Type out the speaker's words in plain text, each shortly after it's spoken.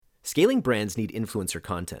Scaling brands need influencer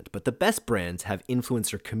content, but the best brands have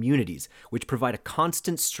influencer communities, which provide a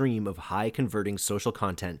constant stream of high-converting social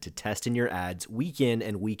content to test in your ads week in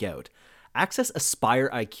and week out. Access Aspire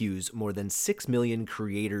IQ's more than 6 million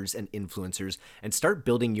creators and influencers and start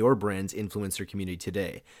building your brand's influencer community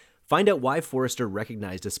today. Find out why Forrester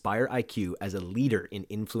recognized Aspire IQ as a leader in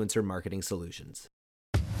influencer marketing solutions.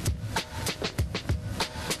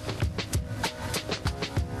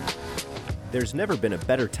 There's never been a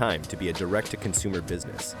better time to be a direct-to-consumer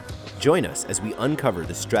business. Join us as we uncover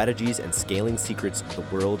the strategies and scaling secrets of the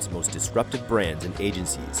world's most disruptive brands and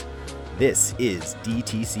agencies. This is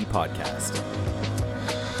DTC Podcast.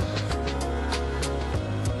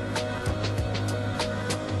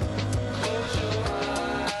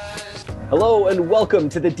 Hello and welcome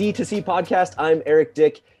to the D2C Podcast. I'm Eric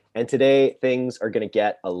Dick, and today things are going to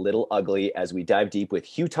get a little ugly as we dive deep with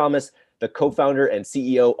Hugh Thomas, the co-founder and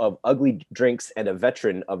CEO of Ugly Drinks and a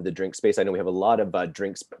veteran of the drink space. I know we have a lot of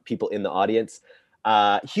drinks people in the audience.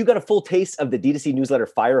 Hugh got a full taste of the D2C newsletter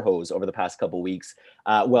Fire Hose over the past couple weeks.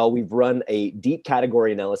 We've run a deep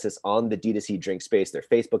category analysis on the D2C drink space, their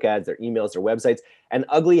Facebook ads, their emails, their websites, and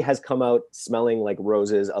Ugly has come out smelling like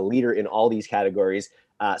roses, a leader in all these categories.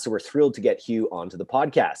 So we're thrilled to get Hugh onto the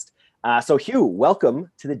podcast. So Hugh, welcome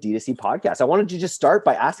to the D2C Podcast. I wanted to just start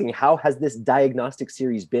by asking, how has this diagnostic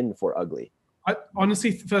series been for Ugly? Honestly,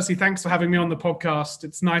 firstly, thanks for having me on the podcast.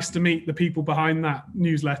 It's nice to meet the people behind that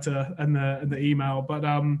newsletter and the email. But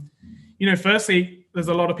firstly, there's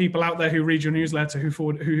a lot of people out there who read your newsletter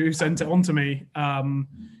who sent it on to me,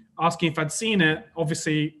 asking if I'd seen it.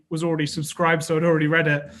 Obviously, was already subscribed, so I'd already read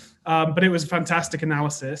it. But it was a fantastic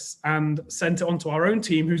analysis, and sent it on to our own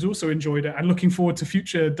team, who's also enjoyed it and looking forward to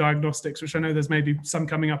future diagnostics, which I know there's maybe some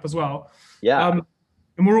coming up as well. Yeah.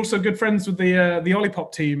 And we're also good friends with the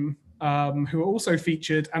Olipop team, who are also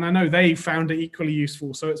featured, and I know they found it equally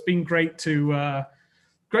useful. So it's been great to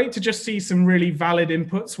just see some really valid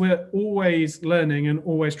inputs. We're always learning and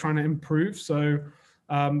always trying to improve. So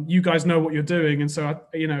you guys know what you're doing, and so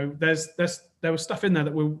there was stuff in there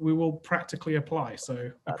that we will practically apply.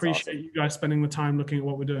 So I appreciate you guys spending the time looking at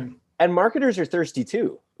what we're doing. And marketers are thirsty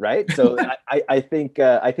too, right? So I think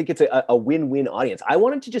it's a win-win audience. I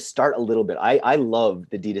wanted to just start a little bit. I love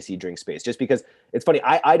the D2C drink space just because it's funny.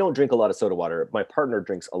 I don't drink a lot of soda water. My partner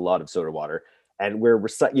drinks a lot of soda water, and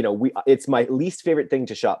it's my least favorite thing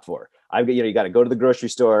to shop for. You got to go to the grocery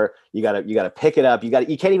store. You got to pick it up. You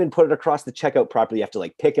can't even put it across the checkout properly. You have to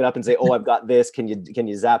like pick it up and say, "Oh, I've got this. Can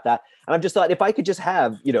you zap that?" And I've just thought, if I could just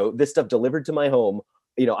have this stuff delivered to my home.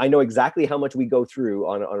 I know exactly how much we go through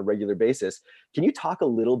on a regular basis. Can you talk a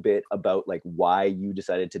little bit about like why you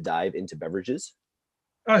decided to dive into beverages?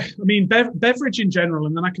 Beverage in general,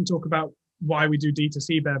 and then I can talk about why we do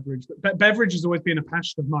D2C beverage. But beverage has always been a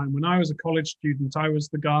passion of mine. When I was a college student, I was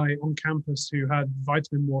the guy on campus who had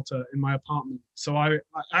vitamin water in my apartment. So I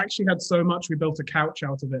actually had so much, we built a couch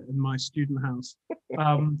out of it in my student house.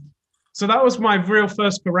 So that was my real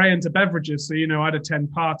first foray into beverages. So, I'd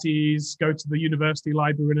attend parties, go to the university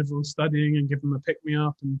library when everyone's studying and give them a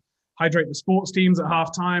pick-me-up and hydrate the sports teams at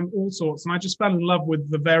halftime, all sorts. And I just fell in love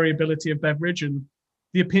with the variability of beverage and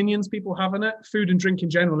the opinions people have on it. Food and drink in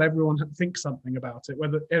general, everyone thinks something about it,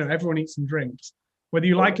 whether everyone eats and drinks. Whether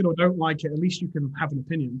you like it or don't like it, at least you can have an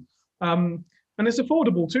opinion. And it's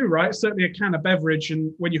affordable too, right? Certainly a can of beverage,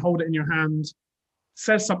 and when you hold it in your hand,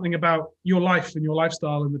 says something about your life and your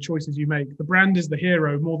lifestyle and the choices you make. The brand is the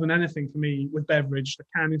hero more than anything for me with beverage. The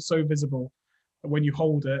can is so visible when you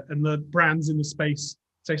hold it, and the brands in the space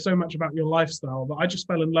say so much about your lifestyle. But I just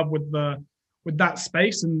fell in love with that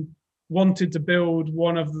space and wanted to build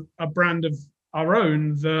a brand of our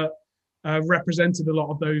own that represented a lot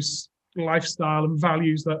of those lifestyle and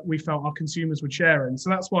values that we felt our consumers would share in. So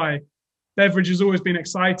that's why beverage has always been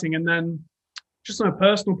exciting. And then just on a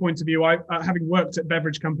personal point of view, having worked at a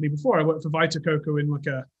beverage company before, I worked for Vita Coco in like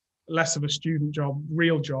a less of a student job,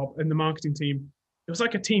 real job in the marketing team. It was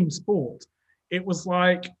like a team sport. It was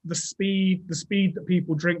like the speed that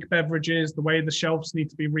people drink beverages, the way the shelves need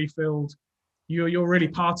to be refilled. You're really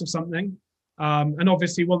part of something. And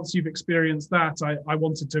obviously, once you've experienced that, I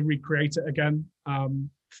wanted to recreate it again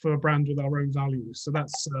for a brand with our own values. So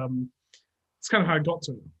that's kind of how I got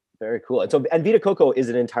to it. Very cool. And Vita Coco is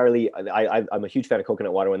an entirely, I'm a huge fan of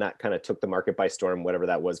coconut water when that kind of took the market by storm, whatever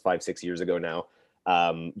that was, 5-6 years ago now.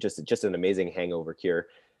 Just an amazing hangover cure.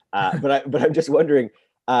 But I'm just wondering,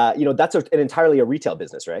 that's an entirely a retail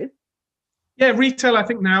business, right? Yeah, retail, I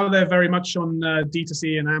think now they're very much on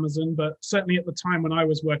D2C and Amazon, but certainly at the time when I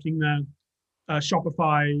was working there,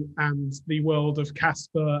 Shopify and the world of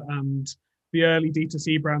Casper and the early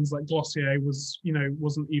D2C brands like Glossier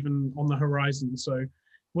wasn't even on the horizon. So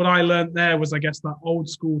what I learned there was, I guess, that old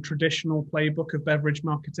school traditional playbook of beverage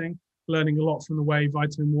marketing, learning a lot from the way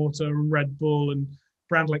Vitamin Water and Red Bull and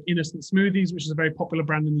brand like Innocent Smoothies, which is a very popular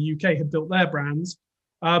brand in the UK, had built their brands.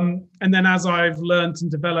 And then as I've learned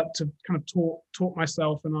and developed to kind of taught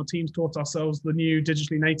myself, and our teams taught ourselves the new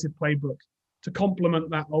digitally native playbook to complement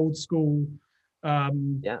that old school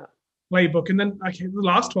playbook. And then the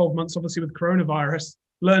last 12 months, obviously with coronavirus,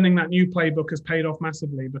 learning that new playbook has paid off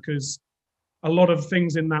massively, because a lot of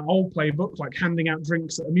things in that old playbook, like handing out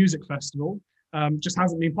drinks at a music festival, just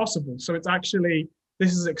hasn't been possible. So it's actually,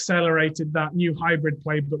 this has accelerated that new hybrid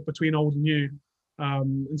playbook between old and new.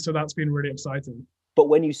 And so that's been really exciting. But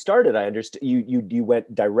when you started, I understood you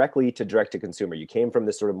went directly to direct to consumer. You came from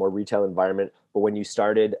this sort of more retail environment, but when you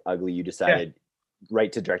started Ugly, you decided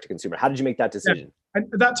right to direct to consumer. How did you make that decision? And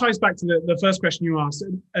that ties back to the first question you asked,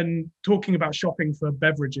 and talking about shopping for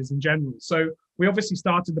beverages in general. So we obviously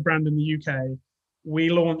started the brand in the UK. We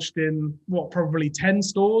launched in probably 10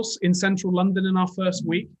 stores in central London in our first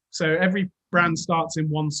week. So every brand starts in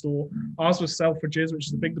one store. Ours was Selfridges, which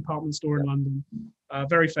is a big department store in London,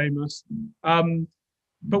 very famous.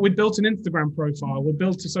 But we'd built an Instagram profile. We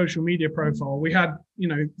built a social media profile. We had,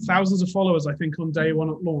 thousands of followers, I think, on day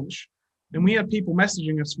one at launch. And we had people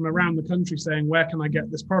messaging us from around the country saying, where can I get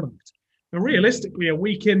this product? And realistically, a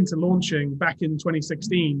week into launching back in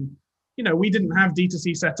 2016, we didn't have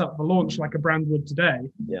D2C set up for launch like a brand would today.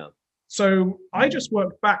 Yeah. So I just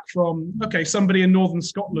worked back from, somebody in Northern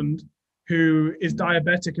Scotland who is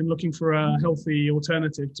diabetic and looking for a healthy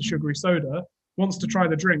alternative to sugary soda, wants to try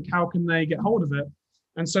the drink. How can they get hold of it?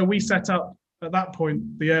 And so we set up at that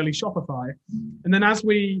point the early Shopify. And then as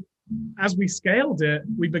we scaled it,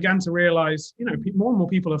 we began to realize, more and more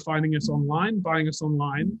people are finding us online, buying us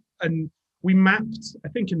online. And we mapped, I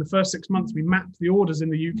think in the first 6 months, we mapped the orders in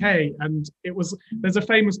the UK. And there's a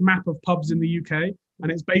famous map of pubs in the UK.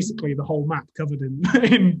 And it's basically the whole map covered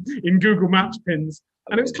in Google Maps pins.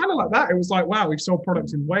 And it was kind of like that. It was like, wow, we've sold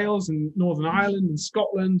products in Wales and Northern Ireland and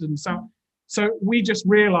Scotland and South. So we just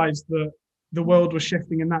realized that the world was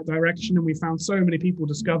shifting in that direction. And we found so many people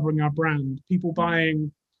discovering our brand, people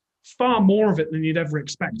buying far more of it than you'd ever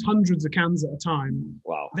expect, hundreds of cans at a time.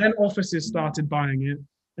 Wow. Then offices started buying it.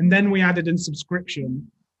 And then we added in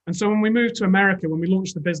subscription. And so when we moved to America, when we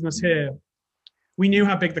launched the business here, we knew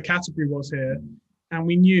how big the category was here. And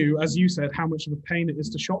we knew, as you said, how much of a pain it is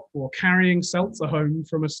to shop for. Carrying seltzer home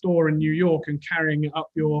from a store in New York and carrying it up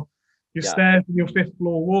your stairs in your 5th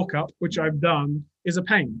floor walk up, which I've done, is a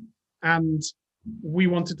pain. And we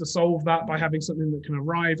wanted to solve that by having something that can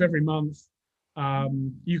arrive every month.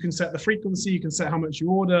 You can set the frequency, you can set how much you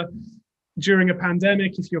order. During a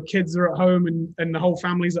pandemic, if your kids are at home and the whole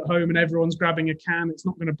family's at home and everyone's grabbing a can, it's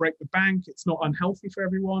not going to break the bank. It's not unhealthy for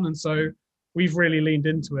everyone. And so we've really leaned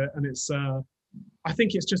into it. And it's, I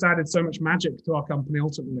think it's just added so much magic to our company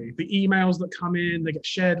ultimately. The emails that come in, they get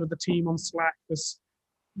shared with the team on Slack.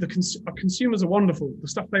 Our consumers are wonderful. The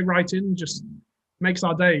stuff they write in just makes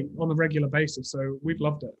our day on a regular basis. So we've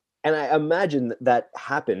loved it. And I imagine that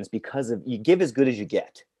happens because of you give as good as you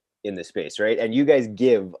get in this space, right? And you guys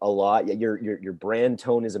give a lot. Your brand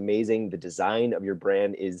tone is amazing. The design of your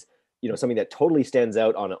brand is, something that totally stands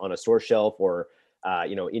out on a store shelf or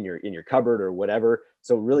in your cupboard or whatever.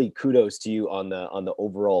 So really kudos to you on the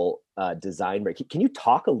overall design. Can you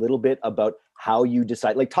talk a little bit about how you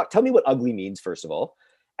decide? Tell me what ugly means first of all,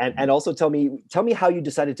 and also tell me how you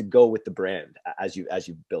decided to go with the brand as you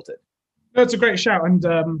built it. That's a great shout. And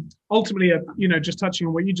ultimately, just touching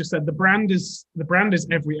on what you just said, the brand is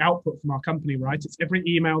every output from our company, right? It's every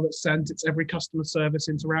email that's sent, it's every customer service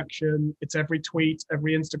interaction, it's every tweet,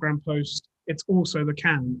 every Instagram post. It's also the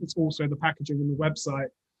can, it's also the packaging and the website.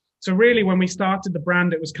 So really, when we started the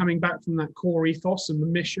brand, it was coming back from that core ethos and the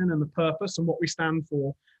mission and the purpose and what we stand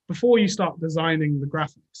for before you start designing the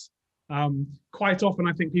graphics. Quite often,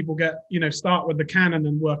 I think people start with the can and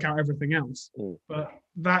then work out everything else. But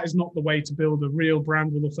that is not the way to build a real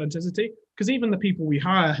brand with authenticity, because even the people we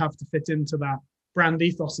hire have to fit into that brand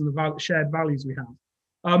ethos and the shared values we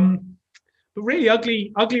have. But really,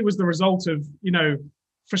 Ugly was the result of,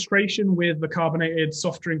 frustration with the carbonated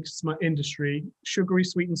soft drinks industry, sugary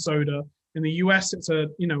sweetened soda. In the US, it's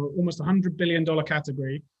almost $100 billion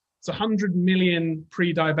category. It's 100 million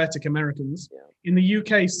pre-diabetic Americans. Yeah. In the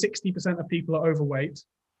UK, 60% of people are overweight.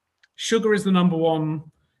 Sugar is the number one,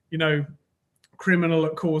 criminal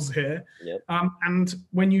at cause here. Yep. And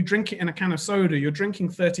when you drink it in a can of soda, you're drinking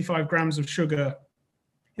 35 grams of sugar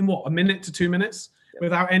in a minute to 2 minutes,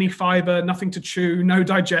 without any fiber, nothing to chew, no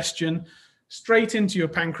digestion, straight into your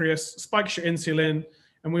pancreas, spikes your insulin.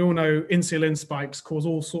 And we all know insulin spikes cause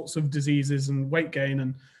all sorts of diseases and weight gain.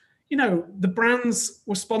 And, the brands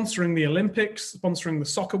were sponsoring the Olympics, sponsoring the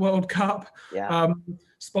Soccer World Cup,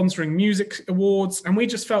 sponsoring music awards, and we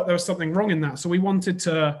just felt there was something wrong in that. So we wanted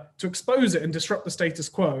to expose it and disrupt the status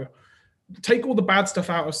quo. Take all the bad stuff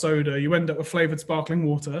out of soda, you end up with flavored sparkling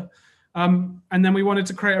water. And then we wanted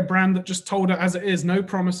to create a brand that just told it as it is, no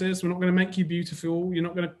promises. We're not going to make you beautiful. You're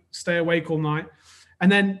not going to stay awake all night.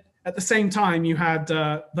 And then at the same time, you had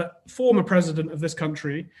the former president of this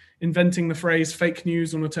country inventing the phrase fake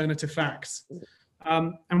news and alternative facts.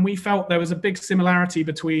 And we felt there was a big similarity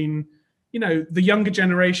between, the younger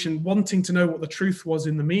generation wanting to know what the truth was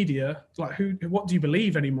in the media, like what do you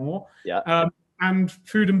believe anymore? Yeah. And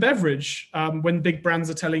food and beverage, when big brands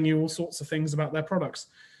are telling you all sorts of things about their products.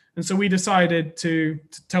 And so we decided to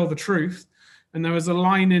tell the truth. And there was a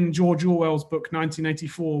line in George Orwell's book,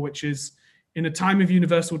 1984, which is, in a time of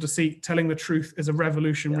universal deceit, telling the truth is a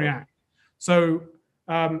revolutionary act. So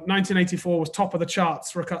 1984 was top of the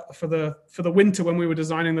charts for the winter when we were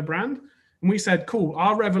designing the brand. And we said, cool,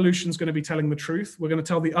 our revolution is going to be telling the truth. We're going to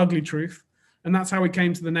tell the ugly truth. And that's how we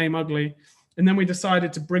came to the name Ugly. And then we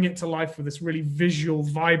decided to bring it to life with this really visual,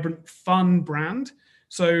 vibrant, fun brand.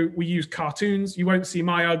 So we use cartoons. You won't see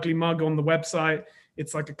my ugly mug on the website.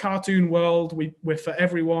 It's like a cartoon world. We're for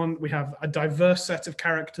everyone. We have a diverse set of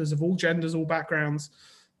characters of all genders, all backgrounds.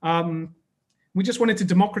 We just wanted to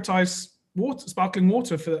democratize sparkling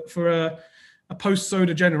water for a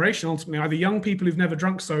post-soda generation, ultimately, either young people who've never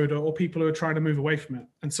drunk soda or people who are trying to move away from it.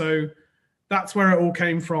 And so that's where it all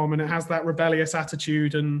came from. And it has that rebellious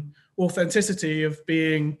attitude and authenticity of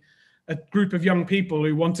being a group of young people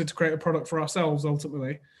who wanted to create a product for ourselves,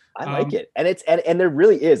 ultimately. I like it. And and there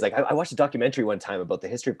really is, like, I watched a documentary one time about the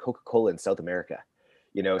history of Coca-Cola in South America,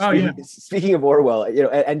 speaking of Orwell,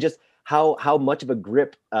 and just how much of a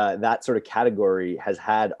grip that sort of category has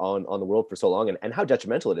had on the world for so long, and how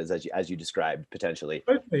detrimental it is, as you described, potentially.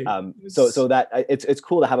 So that it's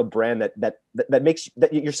cool to have a brand that makes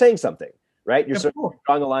that you're saying something, right? You're sort of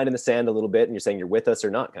drawing a line in the sand a little bit, and you're saying you're with us or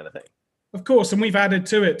not, kind of thing. Of course, and we've added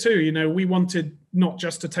to it too. We wanted not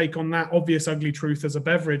just to take on that obvious ugly truth as a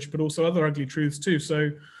beverage, but also other ugly truths too.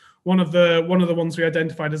 So one of the ones we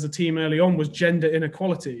identified as a team early on was gender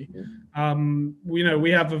inequality.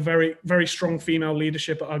 We have a very, very strong female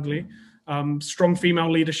leadership at Ugly, strong female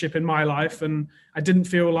leadership in my life, and I didn't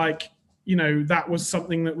feel like that was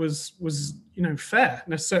something that was fair,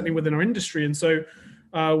 certainly within our industry. And so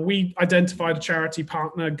we identified a charity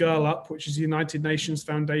partner, Girl Up, which is the United Nations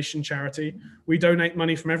Foundation charity. We donate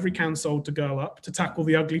money from every can sold to Girl Up to tackle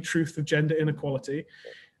the ugly truth of gender inequality.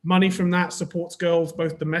 Money from that supports girls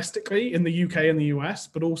both domestically in the UK and the US,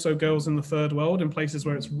 but also girls in the third world in places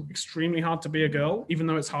where it's extremely hard to be a girl, even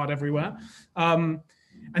though it's hard everywhere. And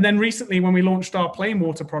then recently, when we launched our plain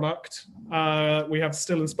water product, we have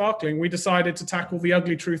Still and Sparkling, we decided to tackle the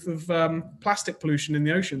ugly truth of plastic pollution in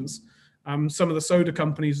the oceans. Some of the soda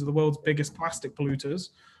companies are the world's biggest plastic polluters.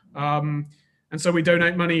 And so we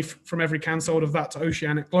donate money from every can sold of that to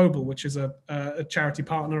Oceanic Global, which is a charity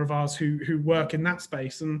partner of ours who work in that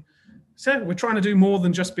space. And so we're trying to do more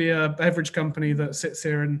than just be a beverage company that sits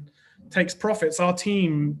here and takes profits. Our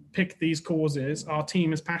team picked these causes. Our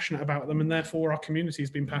team is passionate about them, and therefore our community has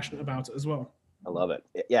been passionate about it as well. I love it.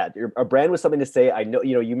 Yeah, a brand with something to say. I know,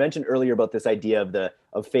 you mentioned earlier about this idea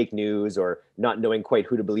of fake news or not knowing quite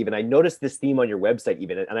who to believe. And I noticed this theme on your website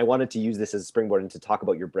even, and I wanted to use this as a springboard and to talk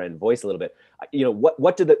about your brand voice a little bit.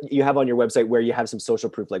 What do you have on your website where you have some social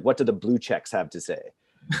proof? Like, what do the blue checks have to say?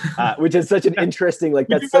 Which is such an interesting, like,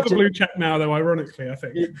 that's such a blue check now, though. Ironically, I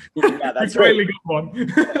think. Yeah, that's right. Got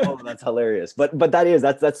one. Oh, that's hilarious. But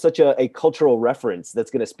that's such a cultural reference that's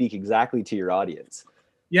going to speak exactly to your audience.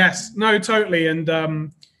 Yes, no, totally. And,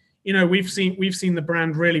 we've seen the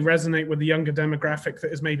brand really resonate with the younger demographic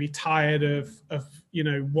that is maybe tired of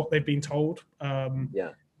what they've been told.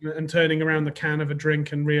 And turning around the can of a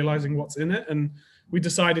drink and realizing what's in it. And we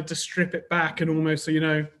decided to strip it back and almost say,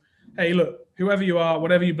 hey, look, whoever you are,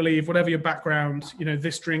 whatever you believe, whatever your background,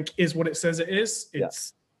 this drink is what it says it is.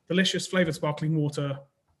 It's delicious flavored sparkling water,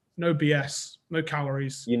 no BS, no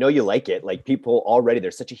calories. You like it. Like, people already,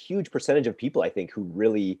 there's such a huge percentage of people, I think, who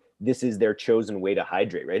really, this is their chosen way to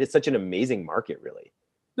hydrate, right? It's such an amazing market, really.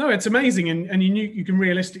 No, it's amazing. And you can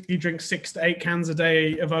realistically drink 6 to 8 cans a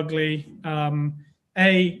day of Ugly,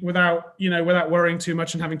 without worrying too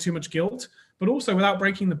much and having too much guilt, but also without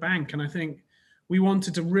breaking the bank. And I think we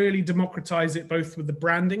wanted to really democratize it, both with the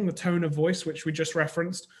branding, the tone of voice, which we just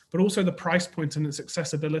referenced, but also the price point and its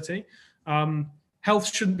accessibility. Health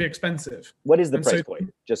shouldn't be expensive. What is the price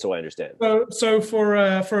point? Just so I understand. So for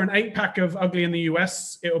an 8-pack of Ugly in the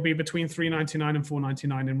US, it will be between $3.99 and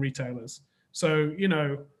 $4.99 in retailers. So,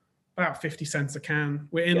 about 50 cents a can.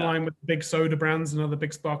 We're in Yeah. line with big soda brands and other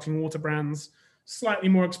big sparkling water brands. Slightly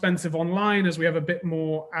more expensive online as we have a bit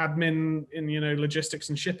more admin in, logistics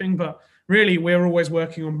and shipping. But really, we're always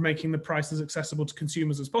working on making the prices accessible to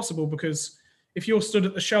consumers as possible, because if you're stood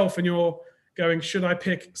at the shelf and you're going, should I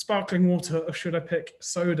pick sparkling water or should I pick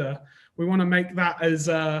soda? We want to make that as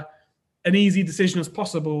an easy decision as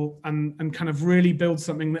possible, and kind of really build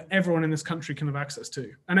something that everyone in this country can have access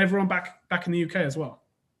to, and everyone back in the UK as well.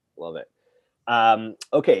 Love it.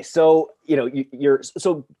 Okay, so you're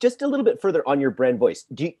so just a little bit further on your brand voice.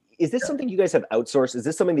 Is this something you guys have outsourced? Is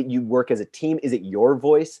this something that you work as a team? Is it your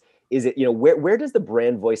voice? Is it where does the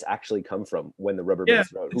brand voice actually come from when the rubber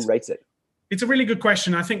meets the road? Who writes it? It's a really good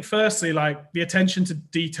question. I think firstly, like, the attention to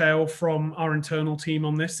detail from our internal team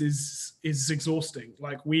on this is exhausting.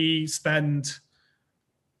 Like, we spend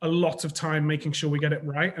a lot of time making sure we get it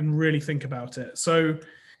right and really think about it. So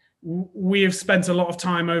we have spent a lot of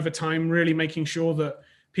time over time really making sure that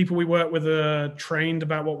people we work with are trained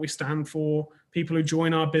about what we stand for. People who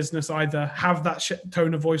join our business either have that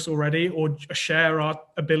tone of voice already or share our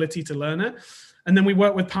ability to learn it. And then we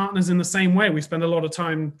work with partners in the same way. We spend a lot of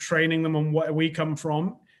time training them on where we come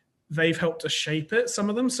from. They've helped us shape it, some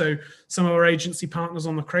of them. So some of our agency partners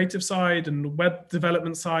on the creative side and web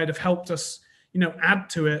development side have helped us, add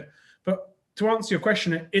to it. But to answer your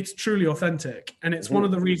question, it's truly authentic. And it's one of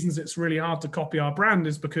the reasons it's really hard to copy our brand,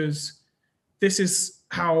 is because this is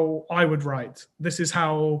how I would write. This is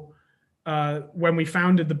how, when we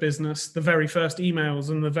founded the business, the very first emails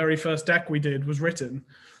and the very first deck we did was written.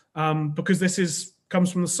 Because this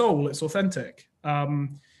comes from the soul. It's authentic.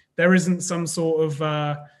 There isn't some sort of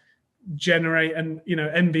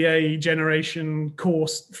MBA generation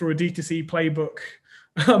course through a D2C playbook.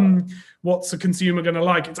 What's a consumer going to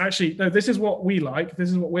like? It's actually, no, this is what we like. This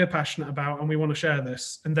is what we're passionate about, and we want to share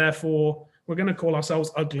this. And therefore, we're going to call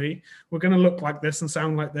ourselves ugly. We're going to look like this and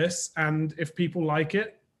sound like this. And if people like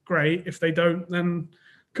it, great. If they don't, then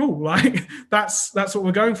cool. Like, that's what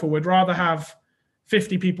we're going for. We'd rather have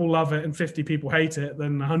 50 people love it and 50 people hate it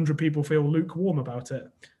than 100 people feel lukewarm about it.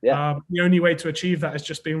 Yeah. The only way to achieve that is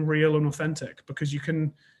just being real and authentic, because you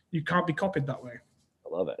can't be copied that way. I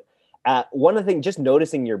love it. One of the things, just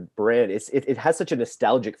noticing your brand, it has such a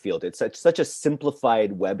nostalgic feel. It's such a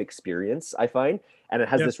simplified web experience, I find, and it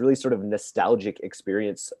has this really sort of nostalgic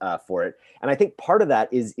experience for it. And I think part of that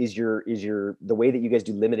is the way that you guys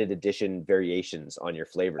do limited edition variations on your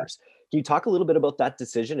flavors. Can you talk a little bit about that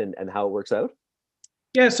decision and how it works out?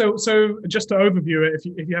 Yeah, so just to overview it,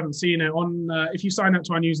 if you haven't seen it, if you sign up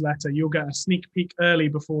to our newsletter, you'll get a sneak peek early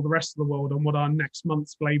before the rest of the world on what our next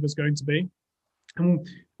month's flavor is going to be. And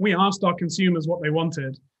we asked our consumers what they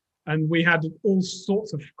wanted, and we had all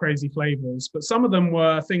sorts of crazy flavors, but some of them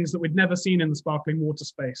were things that we'd never seen in the sparkling water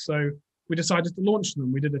space. So we decided to launch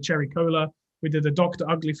them. We did a cherry cola, we did a Dr.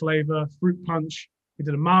 Ugly flavor, fruit punch, we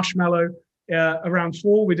did a marshmallow. Around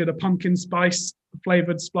fall, we did a pumpkin spice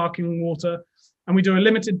flavored sparkling water. And we do a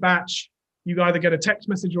limited batch. You either get a text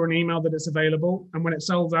message or an email that it's available. And when it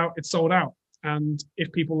sells out, it's sold out. And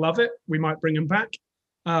if people love it, we might bring them back.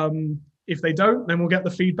 If they don't, then we'll get the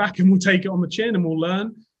feedback and we'll take it on the chin and we'll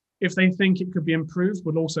learn. If they think it could be improved,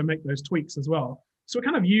 we'll also make those tweaks as well. So we're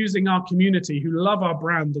kind of using our community who love our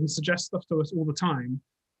brand and suggest stuff to us all the time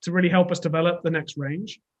to really help us develop the next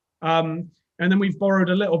range. And then we've borrowed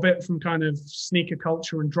a little bit from kind of sneaker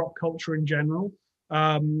culture and drop culture in general.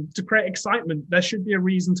 To create excitement. There should be a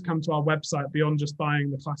reason to come to our website beyond just buying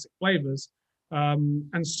the classic flavors.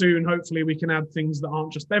 And soon, hopefully, we can add things that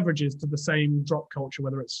aren't just beverages to the same drop culture,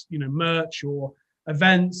 whether it's merch or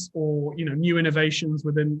events or new innovations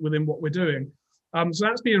within what we're doing. So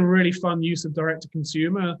that's been a really fun use of direct to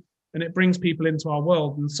consumer, and it brings people into our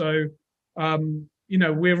world. And so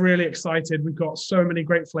we're really excited. We've got so many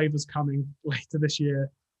great flavors coming later this year.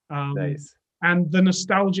 Nice. And the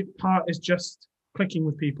nostalgic part is just clicking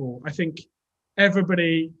with people. I think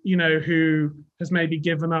everybody, who has maybe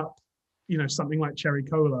given up, something like cherry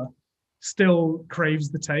cola, still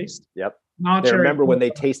craves the taste. Yep. They remember when they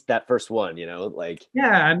taste that first one,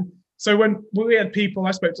 Yeah. And so when we had people,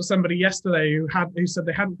 I spoke to somebody yesterday who said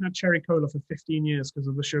they hadn't had cherry cola for 15 years because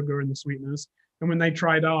of the sugar and the sweeteners. And when they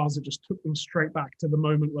tried ours, it just took them straight back to the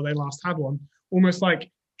moment where they last had one, almost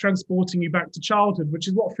like transporting you back to childhood, which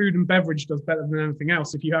is what food and beverage does better than anything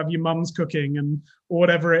else. If you have your mum's cooking or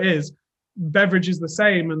whatever it is, beverage is the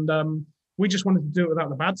same. And we just wanted to do it without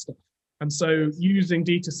the bad stuff. And so using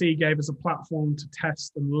D2C gave us a platform to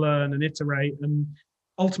test and learn and iterate and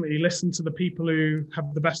ultimately listen to the people who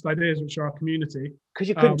have the best ideas, which are our community. Because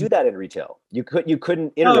you couldn't do that in retail. You couldn't iterate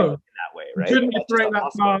in that way, right? You couldn't iterate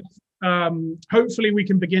that fast. Hopefully we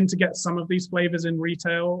can begin to get some of these flavors in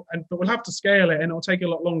retail, but we'll have to scale it, and it'll take a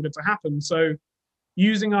lot longer to happen. So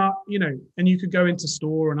using our, and you could go into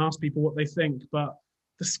store and ask people what they think, but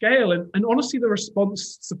the scale and honestly, the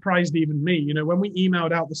response surprised even me. When we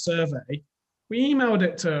emailed out the survey, we emailed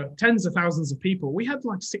it to tens of thousands of people. We had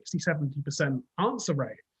like 60, 70% answer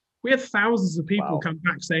rate. We had thousands of people come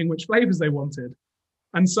back saying which flavors they wanted.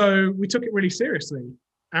 And so we took it really seriously.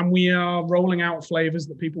 And we are rolling out flavors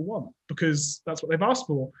that people want because that's what they've asked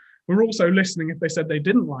for. We're also listening if they said they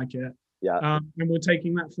didn't like it. Yeah. And we're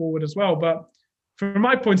taking that forward as well. But from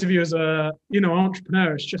my point of view as a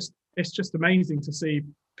entrepreneur, it's just amazing to see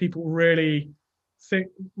people really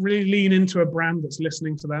lean into a brand that's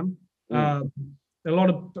listening to them. A lot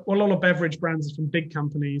of beverage brands are from big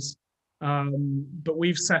companies, but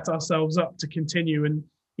we've set ourselves up to continue, and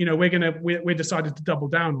we decided to double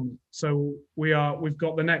down on it. So we've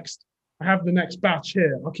got I have the next batch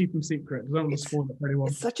here. I'll keep them secret because I don't want to spoil it for anyone.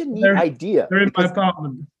 It's such a neat idea. They're in my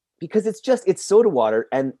apartment. Because it's soda water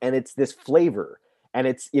and it's this flavor. And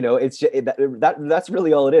it's that's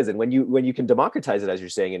really all it is. And when you can democratize it, as you're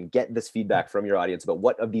saying, and get this feedback from your audience about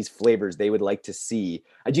what of these flavors they would like to see,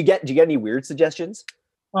 do you get any weird suggestions?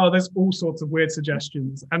 Oh, there's all sorts of weird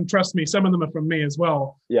suggestions, and trust me, some of them are from me as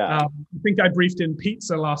well. Yeah, I think I briefed in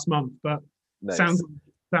pizza last month, but nice. Sounds like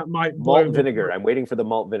that might malt vinegar. I'm waiting for the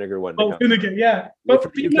malt vinegar one. Malt vinegar, yeah.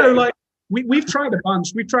 But like we've tried a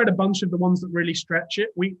bunch. We've tried a bunch of the ones that really stretch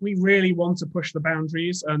it. We really want to push the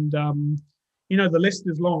boundaries, and the list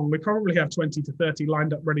is long. We probably have 20 to 30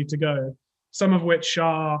 lined up ready to go, some of which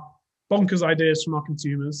are bonkers ideas from our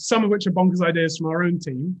consumers, some of which are bonkers ideas from our own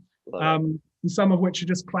team, and some of which are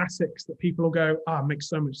just classics that people will go, makes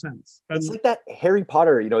so much sense. It's like that Harry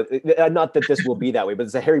Potter, not that this will be that way, but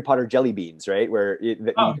it's the Harry Potter jelly beans, right? Where you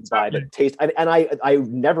can buy the taste. And I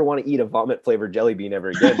never want to eat a vomit flavored jelly bean ever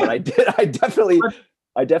again, but I did. I definitely ate it.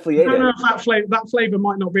 I don't know if that flavor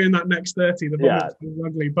might not be in that next 30. The vomit is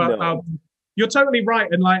ugly, but no. You're totally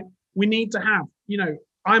right. And like, we need to have,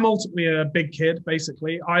 I'm ultimately a big kid,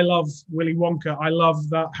 basically. I love Willy Wonka. I love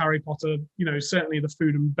that Harry Potter, certainly the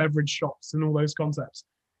food and beverage shops and all those concepts.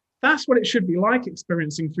 That's what it should be like,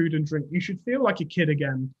 experiencing food and drink. You should feel like a kid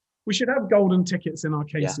again. We should have golden tickets in our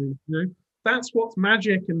cases. Yeah. That's what's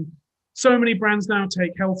magic. And so many brands now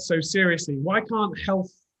take health so seriously. Why can't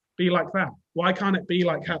health be like that? Why can't it be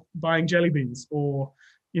like buying jelly beans or,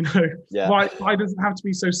 why does it have to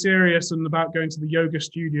be so serious and about going to the yoga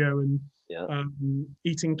studio and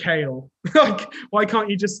eating kale? Like, why can't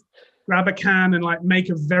you just grab a can and like make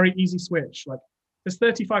a very easy switch? Like, there's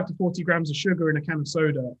 35 to 40 grams of sugar in a can of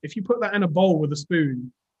soda. If you put that in a bowl with a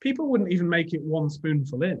spoon, people wouldn't even make it one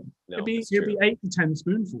spoonful in. No, it'd be 8 to 10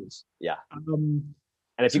 spoonfuls. Yeah. And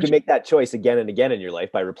if you can make that choice again and again in your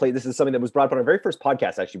life by this is something that was brought up on our very first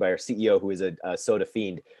podcast, actually, by our CEO, who is a soda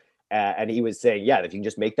fiend. And he was saying, if you can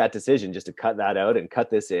just make that decision, just to cut that out and cut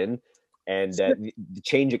this in, and the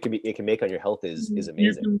change it can make on your health is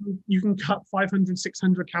amazing. You can cut 500,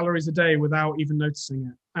 600 calories a day without even noticing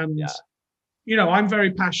it. And, I'm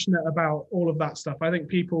very passionate about all of that stuff. I don't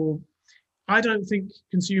think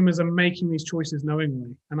consumers are making these choices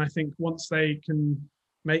knowingly. And I think once they can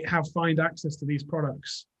find access to these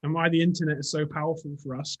products, and why the internet is so powerful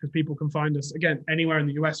for us, because people can find us, again, anywhere in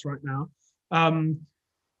the US right now,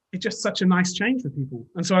 it's just such a nice change for people.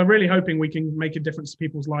 And so I'm really hoping we can make a difference to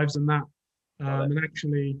people's lives in that, and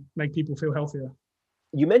actually make people feel healthier.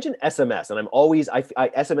 You mentioned SMS, and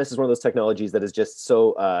SMS is one of those technologies that is just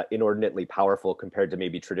so inordinately powerful compared to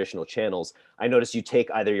maybe traditional channels. I noticed you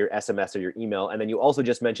take either your SMS or your email, and then you also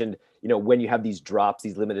just mentioned, when you have these drops,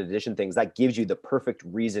 these limited edition things, that gives you the perfect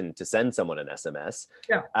reason to send someone an SMS.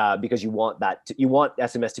 Yeah. Because you want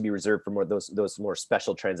SMS to be reserved for more those more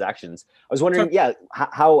special transactions. I was wondering,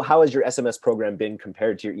 how has your SMS program been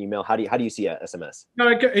compared to your email? How do you see a SMS? No,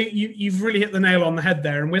 you've really hit the nail on the head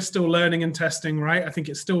there, and we're still learning and testing, right? I think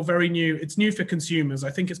it's still very new. It's new for consumers. I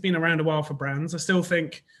think it's been around a while for brands. I still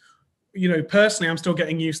think, personally, I'm still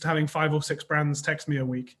getting used to having 5 or 6 brands text me a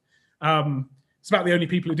week. It's about the only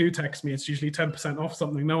people who do text me. It's usually 10% off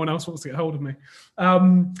something. No one else wants to get hold of me.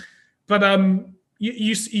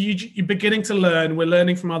 You're beginning to learn. We're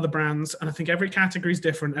learning from other brands. And I think every category is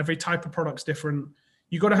different. Every type of product's different.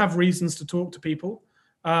 You've got to have reasons to talk to people.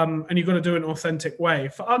 And you've got to do it in an authentic way.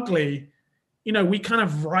 For Ugly, we kind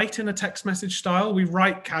of write in a text message style. We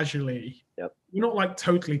write casually. Yep. We're not like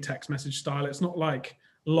totally text message style. It's not like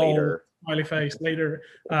lol, smiley face, later.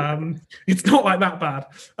 It's not like that bad.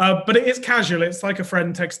 But it is casual. It's like a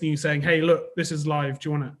friend texting you saying, hey, look, this is live. Do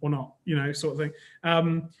you want it or not? Sort of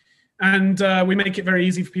thing. And we make it very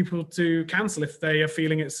easy for people to cancel if they are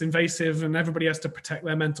feeling it's invasive, and everybody has to protect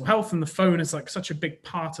their mental health. And the phone is like such a big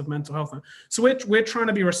part of mental health. So we're trying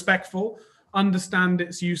to be respectful, understand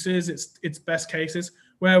its uses, its best cases.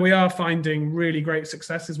 Where we are finding really great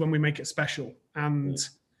success is when we make it special and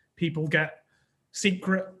people get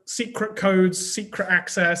secret codes, secret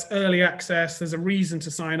access, early access. There's a reason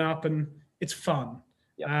to sign up, and it's fun.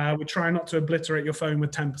 Yep. We try not to obliterate your phone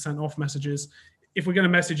with 10% off messages. If we're going to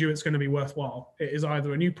message you, it's going to be worthwhile. It is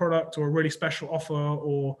either a new product or a really special offer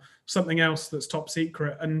or something else that's top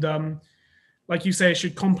secret. And like you say, it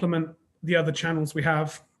should complement the other channels we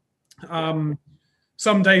have.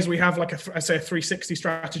 Some days we have like a 360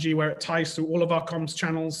 strategy where it ties to all of our comms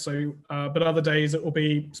channels. So, but other days it will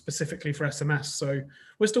be specifically for SMS. So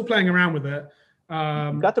we're still playing around with it.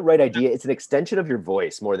 You've got the right idea. It's an extension of your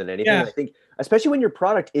voice more than anything. Yeah. I think, especially when your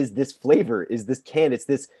product is this flavor, is this can, it's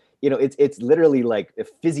this, it's literally like a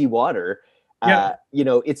fizzy water. Yeah.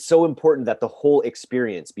 It's so important that the whole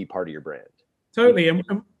experience be part of your brand. Totally. And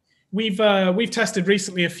we've tested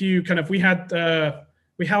recently a few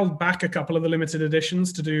we held back a couple of the limited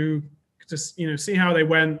editions to see how they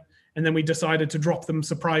went. And then we decided to drop them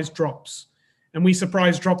surprise drops, and we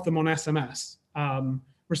surprise dropped them on SMS.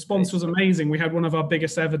 Response was amazing. We had one of our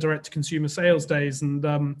biggest ever direct to consumer sales days. And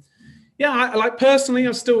I personally,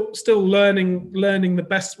 I'm still learning the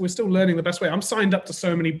best. We're still learning the best way. I'm signed up to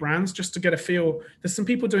so many brands just to get a feel. There's some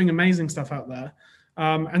people doing amazing stuff out there.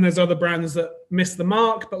 And there's other brands that miss the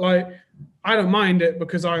mark, but I don't mind it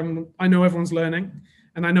because I know everyone's learning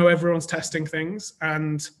and I know everyone's testing things,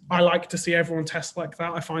 and I like to see everyone test like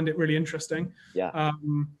that. I find it really interesting. Yeah.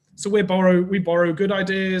 So we borrow good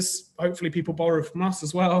ideas. Hopefully people borrow from us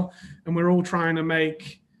as well. And we're all trying to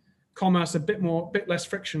make commerce a bit less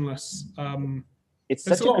frictionless. It's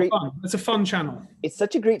a fun channel. It's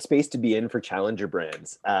such a great space to be in for challenger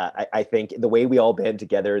brands. I think the way we all band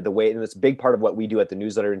together, and it's a big part of what we do at the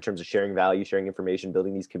newsletter in terms of sharing value, sharing information,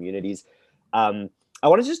 building these communities. I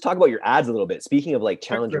want to just talk about your ads a little bit. Speaking of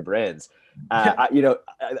challenger brands,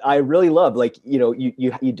 I really love you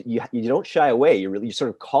don't shy away. You sort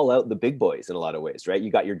of call out the big boys in a lot of ways, right? You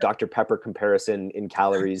got your Dr. Pepper comparison in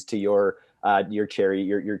calories to your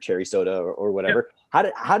cherry soda or whatever. Yeah.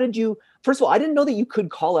 How did you? First of all, I didn't know that you could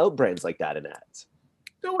call out brands like that in ads.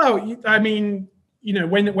 Well, I mean,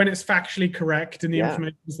 when it's factually correct and the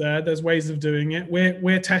information is there, there's ways of doing it.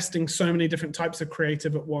 We're testing so many different types of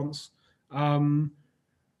creative at once.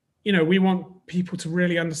 We want people to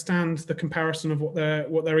really understand the comparison of what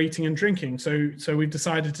they're eating and drinking. So we've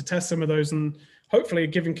decided to test some of those and hopefully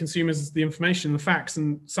giving consumers the information, the facts,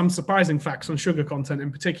 and some surprising facts on sugar content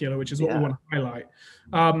in particular, which is what we want to highlight.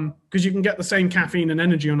 Because you can get the same caffeine and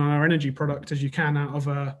energy on our energy product as you can out of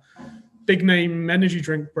a big name energy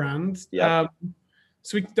drink brand. Yeah.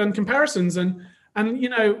 So we've done comparisons and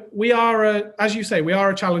we are, as you say, we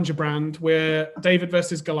are a challenger brand. We're David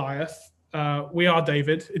versus Goliath. We are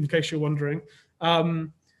David, in case you're wondering.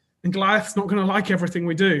 And Goliath's not going to like everything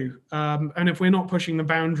we do. And if we're not pushing the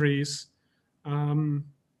boundaries, then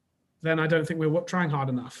I don't think we're trying hard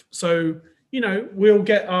enough. So, we'll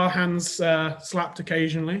get our hands slapped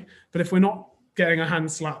occasionally. But if we're not getting our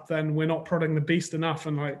hands slapped, then we're not prodding the beast enough.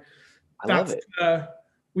 And I love it.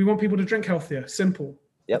 We want people to drink healthier. Simple.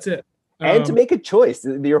 Yep. That's it. And to make a choice.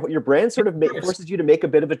 Your brand sort of forces you to make a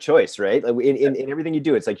bit of a choice, right? In everything you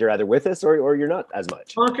do, it's like you're either with us or you're not as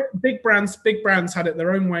much. Big brands had it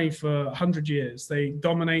their own way for 100 years. They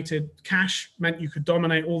dominated. Cash meant you could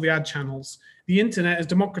dominate all the ad channels. The internet has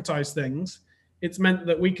democratized things. It's meant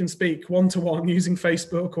that we can speak one-to-one using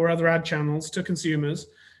Facebook or other ad channels to consumers,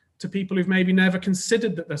 to people who've maybe never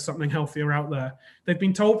considered that there's something healthier out there. They've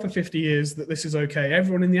been told for 50 years that this is okay.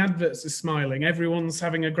 Everyone in the adverts is smiling. Everyone's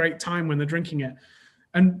having a great time when they're drinking it.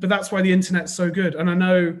 But that's why the internet's so good. And I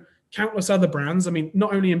know countless other brands,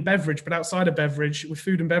 not only in beverage, but outside of beverage, with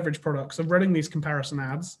food and beverage products, are running these comparison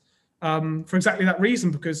ads for exactly that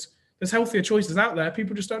reason, because there's healthier choices out there.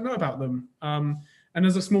 People just don't know about them. And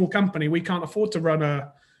as a small company, we can't afford to run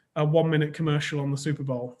a 1-minute commercial on the Super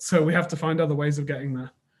Bowl. So we have to find other ways of getting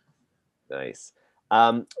there. Nice.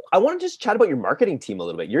 I want to just chat about your marketing team a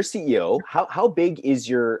little bit. You're CEO. How big is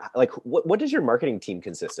your, what does your marketing team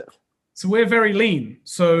consist of? So we're very lean.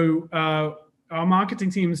 So our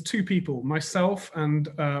marketing team is 2 people, myself and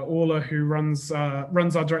Orla, who runs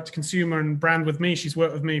our direct to consumer and brand with me. She's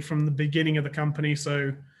worked with me from the beginning of the company.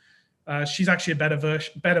 So she's actually a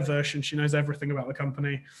better version. She knows everything about the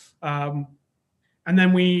company. And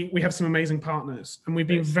then we have some amazing partners, and we've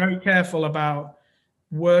been very careful about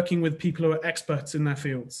working with people who are experts in their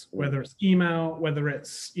fields, whether it's email, whether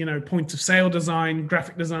it's, point of sale design,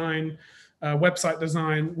 graphic design, website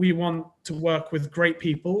design. We want to work with great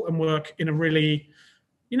people and work in a really,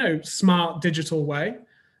 smart digital way.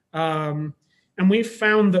 And we've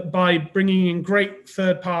found that by bringing in great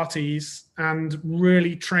third parties and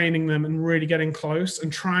really training them and really getting close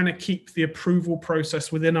and trying to keep the approval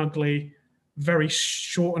process within Ugly very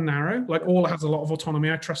short and narrow, like Orla has a lot of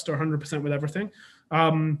autonomy. I trust her 100% with everything.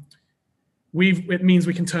 It means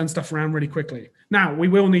we can turn stuff around really quickly. Now, we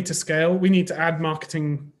will need to scale. We need to add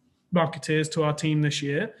marketeers to our team this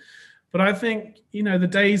year. But I think, the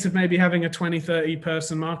days of maybe having a 20, 30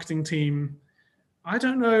 person marketing team, I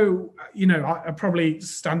don't know, I probably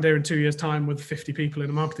stand there in 2 years' time with 50 people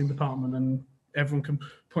in a marketing department and everyone can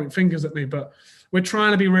point fingers at me. But we're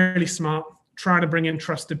trying to be really smart, trying to bring in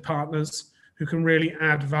trusted partners who can really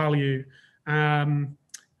add value, and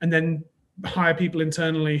then hire people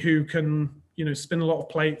internally who can, spin a lot of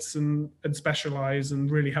plates and specialize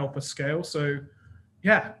and really help us scale. So,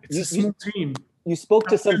 yeah, it's a small team. You spoke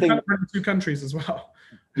to something. 2 countries as well.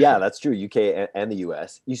 Yeah, that's true. UK and the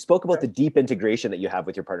US. You spoke about the deep integration that you have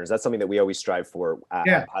with your partners. That's something that we always strive for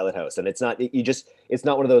at Pilot House. And it's not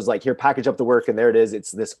one of those like, here, package up the work and there it is.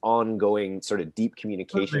 It's this ongoing sort of deep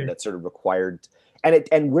communication that's sort of required.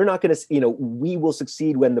 And we're not going to, we will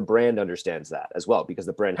succeed when the brand understands that as well, because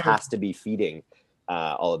the brand has to be feeding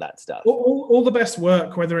all of that stuff. All the best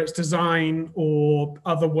work, whether it's design or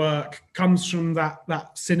other work, comes from that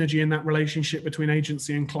synergy and that relationship between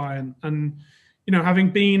agency and client. And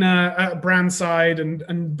having been a brand side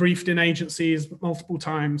and briefed in agencies multiple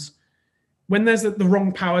times, when there's the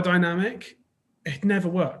wrong power dynamic, it never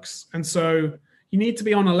works. And so you need to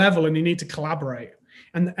be on a level and you need to collaborate.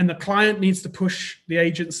 And the client needs to push the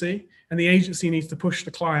agency and the agency needs to push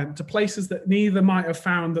the client to places that neither might have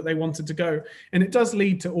found that they wanted to go. And it does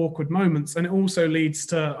lead to awkward moments. And it also leads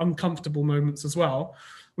to uncomfortable moments as well,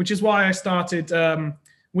 which is why I started,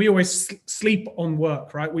 we always sleep on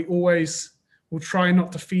work, right? We'll try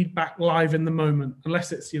not to feedback live in the moment,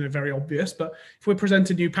 unless it's very obvious. But if we're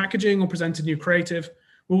presented new packaging or presented new creative,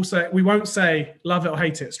 we won't say love it or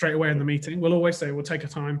hate it straight away in the meeting. We'll always say we'll take a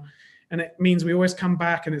time, and it means we always come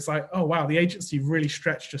back and it's like, oh wow, the agency really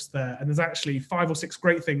stretched just there, and there's actually 5 or 6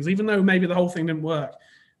 great things, even though maybe the whole thing didn't work.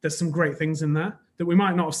 There's some great things in there that we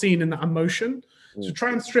might not have seen in that emotion. So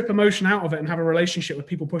try and strip emotion out of it and have a relationship where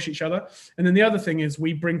people push each other. And then the other thing is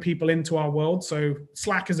we bring people into our world. So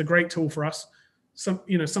Slack is a great tool for us. Some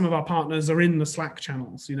of our partners are in the Slack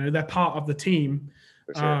channels, they're part of the team.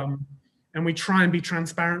 Sure. And we try and be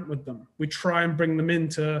transparent with them. We try and bring them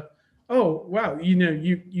into, oh, wow,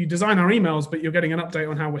 you design our emails, but you're getting an update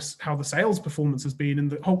on how the sales performance has been in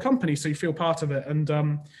the whole company. So you feel part of it. And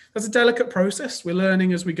that's a delicate process. We're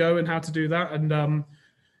learning as we go and how to do that. And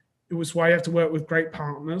it was why you have to work with great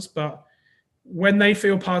partners. But when they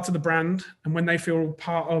feel part of the brand and when they feel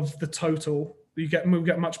part of the total, we get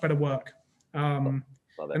much better work. And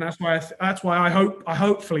that's why I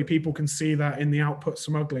hopefully people can see that in the outputs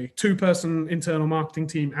from Ugly. 2-person internal marketing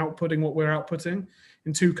team outputting what we're outputting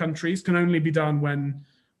in 2 countries can only be done when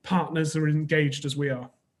partners are engaged as we are.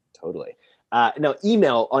 Totally. Now,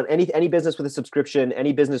 email on any business with a subscription,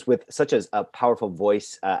 any business with such as a powerful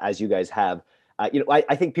voice as you guys have.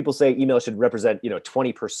 I think people say email should represent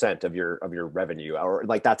 20% of your revenue, or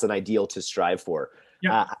like that's an ideal to strive for.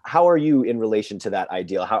 Yeah. How are you in relation to that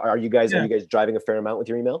ideal? How are you guys? Are you guys driving a fair amount with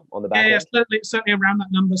your email on the back end? Yeah, certainly around that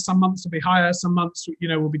number. Some months will be higher, some months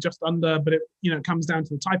will be just under. But it comes down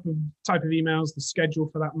to the type of emails, the schedule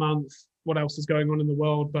for that month, what else is going on in the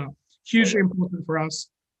world. But hugely important for us.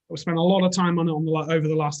 We spent a lot of time on it over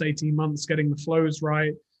the last 18 months, getting the flows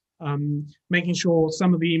right, making sure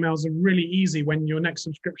some of the emails are really easy when your next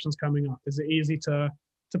subscription's coming up. Is it easy to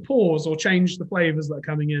pause or change the flavors that are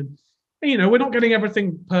coming in? We're not getting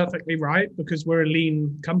everything perfectly right because we're a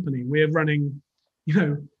lean company. We're running,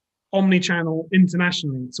 omni-channel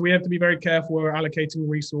internationally. So we have to be very careful where we're allocating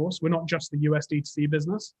resource. We're not just the US D2C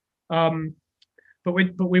business. But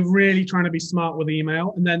we're really trying to be smart with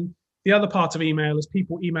email. And then the other part of email is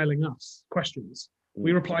people emailing us questions.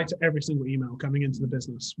 We reply to every single email coming into the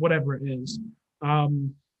business, whatever it is.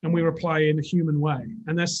 And we reply in a human way.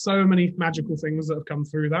 And there's so many magical things that have come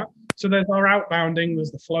through that. So there's our outbounding, there's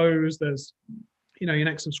the flows, there's, your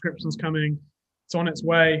next subscription's coming. It's on its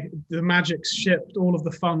way. The magic's shipped, all of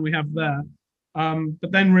the fun we have there.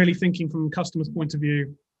 But then really thinking from the customer's point of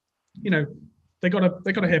view, they got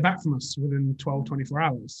to hear back from us within 12, 24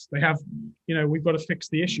 hours. They have, we've got to fix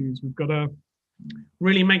the issues. We've got to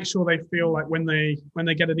really make sure they feel like when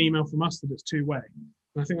they get an email from us that it's 2-way.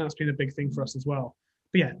 And I think that's been a big thing for us as well.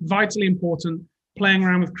 But yeah, vitally important, playing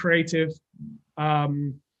around with creative,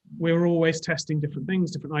 we're always testing different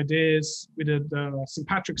things, different ideas. We did St.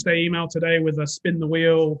 Patrick's Day email today with a spin the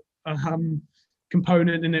wheel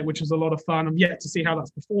component in it, which was a lot of fun. I'm yet to see how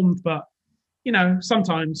that's performed, but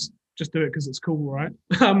sometimes just do it because it's cool, right?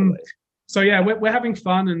 So yeah, we're having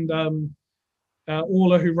fun, and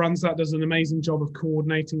Orla, who runs that, does an amazing job of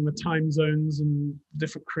coordinating the time zones and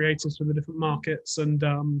different creators for the different markets, and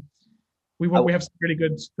we have some really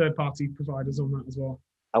good third-party providers on that as well.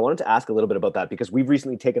 I wanted to ask a little bit about that because we've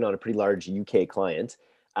recently taken on a pretty large UK client.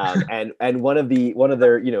 And one of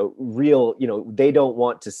their, real, they don't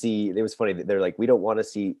want to see, it was funny that they're like, we don't want to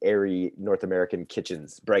see airy North American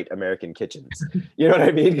kitchens, bright American kitchens. You know what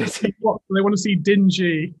I mean? They want to see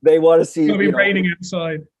dingy. They want to see, it's going to be raining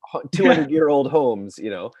outside. 200-year-old homes,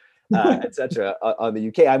 etc. On the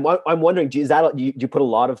UK. I'm wondering, do you put a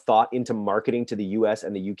lot of thought into marketing to the US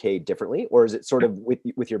and the UK differently, or is it sort of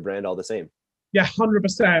with your brand all the same? Yeah,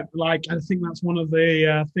 100%. Like, I think that's one of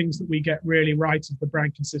the things that we get really right is the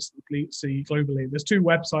brand consistency globally. There's two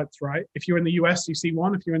websites, right? If you're in the US, you see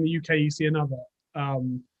one. If you're in the UK, you see another.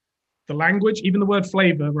 The language, even the word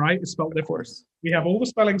flavor, right, is spelled different. Of course. We have all the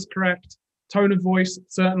spellings correct. Tone of voice,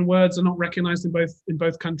 certain words are not recognized in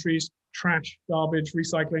both countries. Trash, garbage,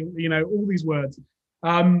 recycling, all these words.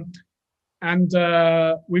 And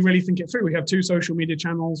we really think it through. We have 2 social media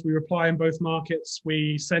channels. We reply in both markets.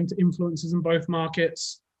 We send to influencers in both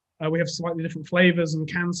markets. We have slightly different flavors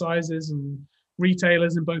and can sizes and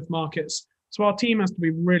retailers in both markets. So our team has to be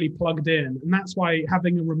really plugged in. And that's why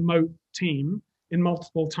having a remote team in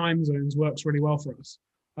multiple time zones works really well for us.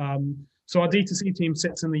 So our D2C team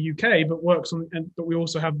sits in the UK, but but we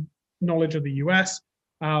also have knowledge of the US,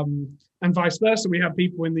 and vice versa. We have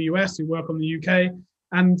people in the US who work on the UK,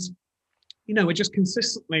 and we just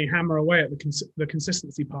consistently hammer away at the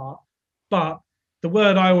consistency part. But the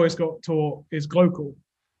word I always got taught is glocal,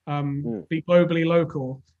 be globally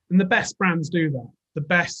local. And the best brands do that. The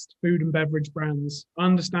best food and beverage brands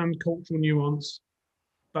understand cultural nuance,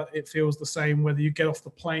 but it feels the same whether you get off the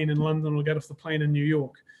plane in London or get off the plane in New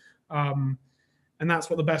York. And that's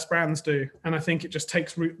what the best brands do. And I think it just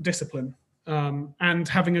takes discipline and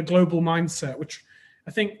having a global mindset, which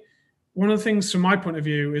I think one of the things from my point of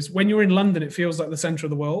view is when you're in London, it feels like the center of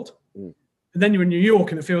the world. And then you're in New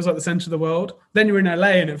York and it feels like the center of the world. Then you're in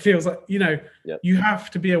LA and it feels like, you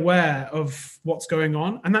have to be aware of what's going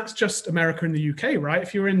on. And that's just America and the UK, right?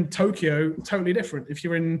 If you're in Tokyo, totally different. If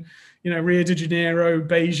you're in, Rio de Janeiro,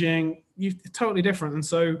 Beijing, totally different. And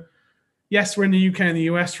so, yes, we're in the UK and the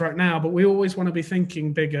US right now, but we always want to be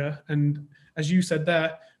thinking bigger. And as you said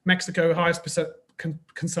there, Mexico, highest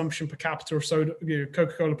consumption per capita of soda,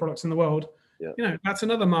 Coca-Cola products in the world. Yeah. That's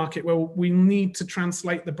another market where we need to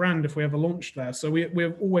translate the brand if we ever launched there. So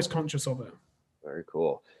we're always conscious of it. Very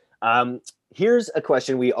cool. Here's a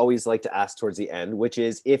question we always like to ask towards the end, which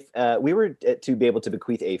is if we were to be able to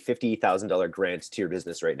bequeath a $50,000 grant to your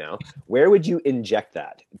business right now, where would you inject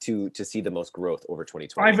that to see the most growth over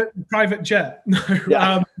 2020? Private jet. No.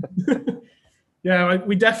 Yeah. Yeah,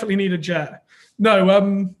 we definitely need a jet.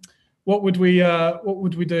 No. What would we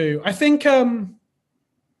do? I think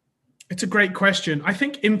it's a great question. I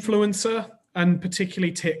think influencer and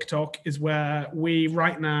particularly TikTok is where we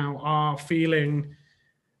right now are feeling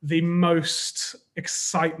the most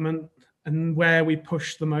excitement and where we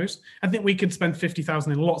push the most. I think we could spend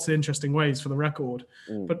 50,000 in lots of interesting ways for the record,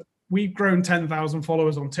 but we've grown 10,000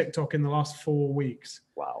 followers on TikTok in the last 4 weeks.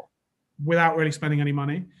 Wow. Without really spending any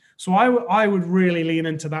money. So I would really lean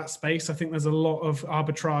into that space. I think there's a lot of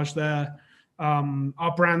arbitrage there.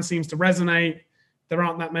 Our brand seems to resonate. There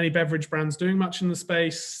aren't that many beverage brands doing much in the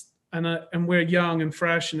space, and we're young and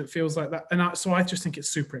fresh, and it feels like that. And so I just think it's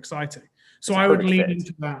super exciting. So I would lean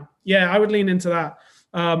into that. Yeah, I would lean into that.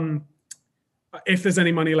 If there's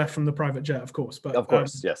any money left from the private jet, of course. But of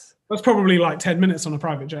course, yes. That's probably like 10 minutes on a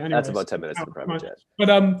private jet. Anyways. That's about 10 minutes on a private jet.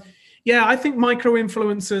 But yeah, I think micro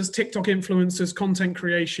influencers, TikTok influencers, content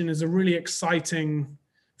creation is a really exciting,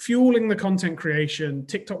 fueling the content creation.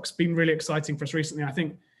 TikTok's been really exciting for us recently, I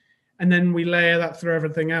think. And then we layer that through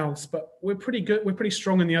everything else. But we're pretty good. We're pretty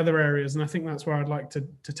strong in the other areas. And I think that's where I'd like to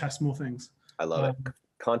test more things. I love it.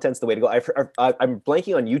 Content's the way to go. I'm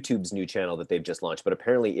blanking on YouTube's new channel that they've just launched, but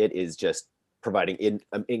apparently it is just providing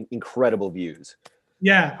incredible views.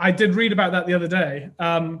 Yeah, I did read about that the other day.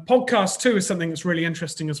 Podcast too is something that's really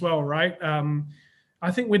interesting as well, right?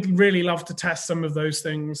 I think we'd really love to test some of those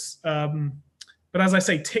things. But as I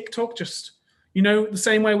say, TikTok just, the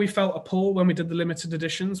same way we felt a pull when we did the limited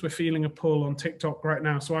editions, we're feeling a pull on TikTok right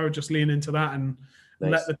now. So I would just lean into that and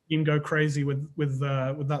let the team go crazy with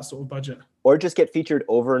that sort of budget. Or just get featured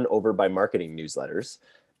over and over by marketing newsletters.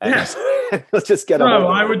 And, Let's just get No,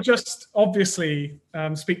 I would just obviously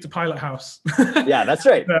speak to Pilot House. Yeah, that's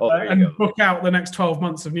right. And book out the next 12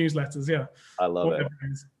 months of newsletters. Yeah. I love it.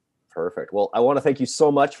 Perfect. Well, I want to thank you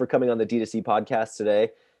so much for coming on the D2C podcast today.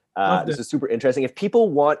 This is super interesting. If people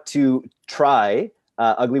want to try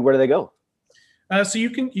Ugly, where do they go? So you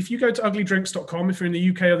can, if you go to uglydrinks.com, if you're in the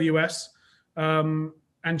UK or the US,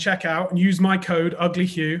 and check out and use my code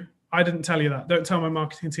UglyHugh. I didn't tell you that. Don't tell my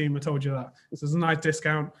marketing team I told you that. This is a nice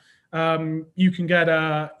discount. You can get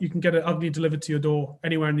an Ugly delivered to your door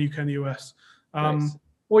anywhere in the UK and the US. Nice.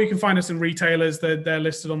 Or you can find us in retailers. They're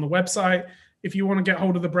listed on the website. If you want to get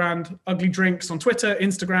hold of the brand, Ugly Drinks on Twitter,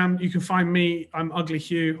 Instagram, you can find me. I'm Ugly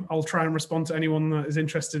Hugh. I'll try and respond to anyone that is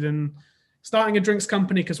interested in starting a drinks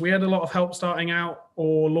company, because we had a lot of help starting out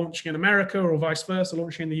or launching in America or vice versa,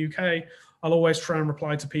 launching in the UK. I'll always try and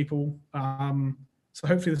reply to people. So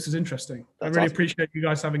hopefully this is interesting. That's I really awesome. appreciate you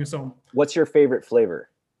guys having us on. What's your favorite flavor?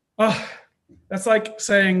 Oh, that's like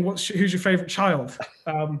saying who's your favorite child?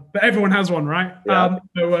 But everyone has one, right?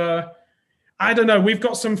 Yeah. I don't know. We've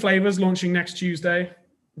got some flavors launching next Tuesday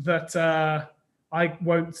that I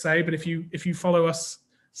won't say, but if you follow us,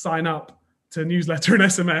 sign up to newsletter and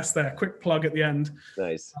SMS there, quick plug at the end.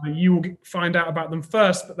 Nice. You will find out about them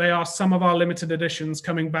first, but they are some of our limited editions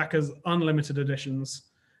coming back as unlimited editions.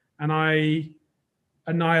 And I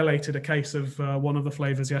annihilated a case of one of the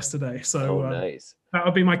flavors yesterday. So nice. That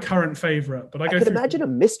would be my current favorite. But I could imagine a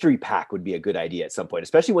mystery pack would be a good idea at some point,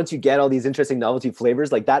 especially once you get all these interesting novelty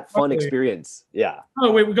flavors, like that fun experience. Yeah. Oh,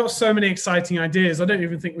 we've got so many exciting ideas. I don't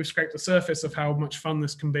even think we've scraped the surface of how much fun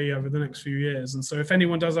this can be over the next few years. And so if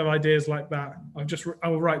anyone does have ideas like that, I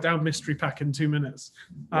will write down mystery pack in 2 minutes.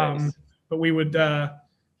 Nice. But we would,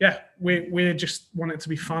 we just want it to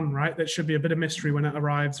be fun, right? There should be a bit of mystery when it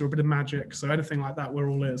arrives, or a bit of magic. So anything like that, we're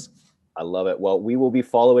all ears. I love it. Well, we will be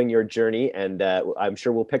following your journey, and I'm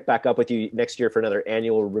sure we'll pick back up with you next year for another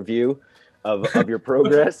annual review of your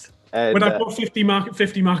progress. And when I've got 50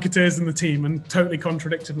 marketers in the team and totally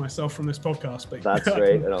contradicted myself from this podcast. But that's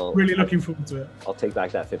great. And I'm really looking forward to it. I'll take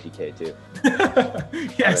back that 50K too.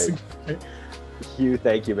 Yes. Right. Hugh,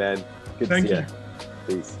 thank you, man. Good to see you.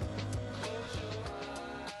 Peace.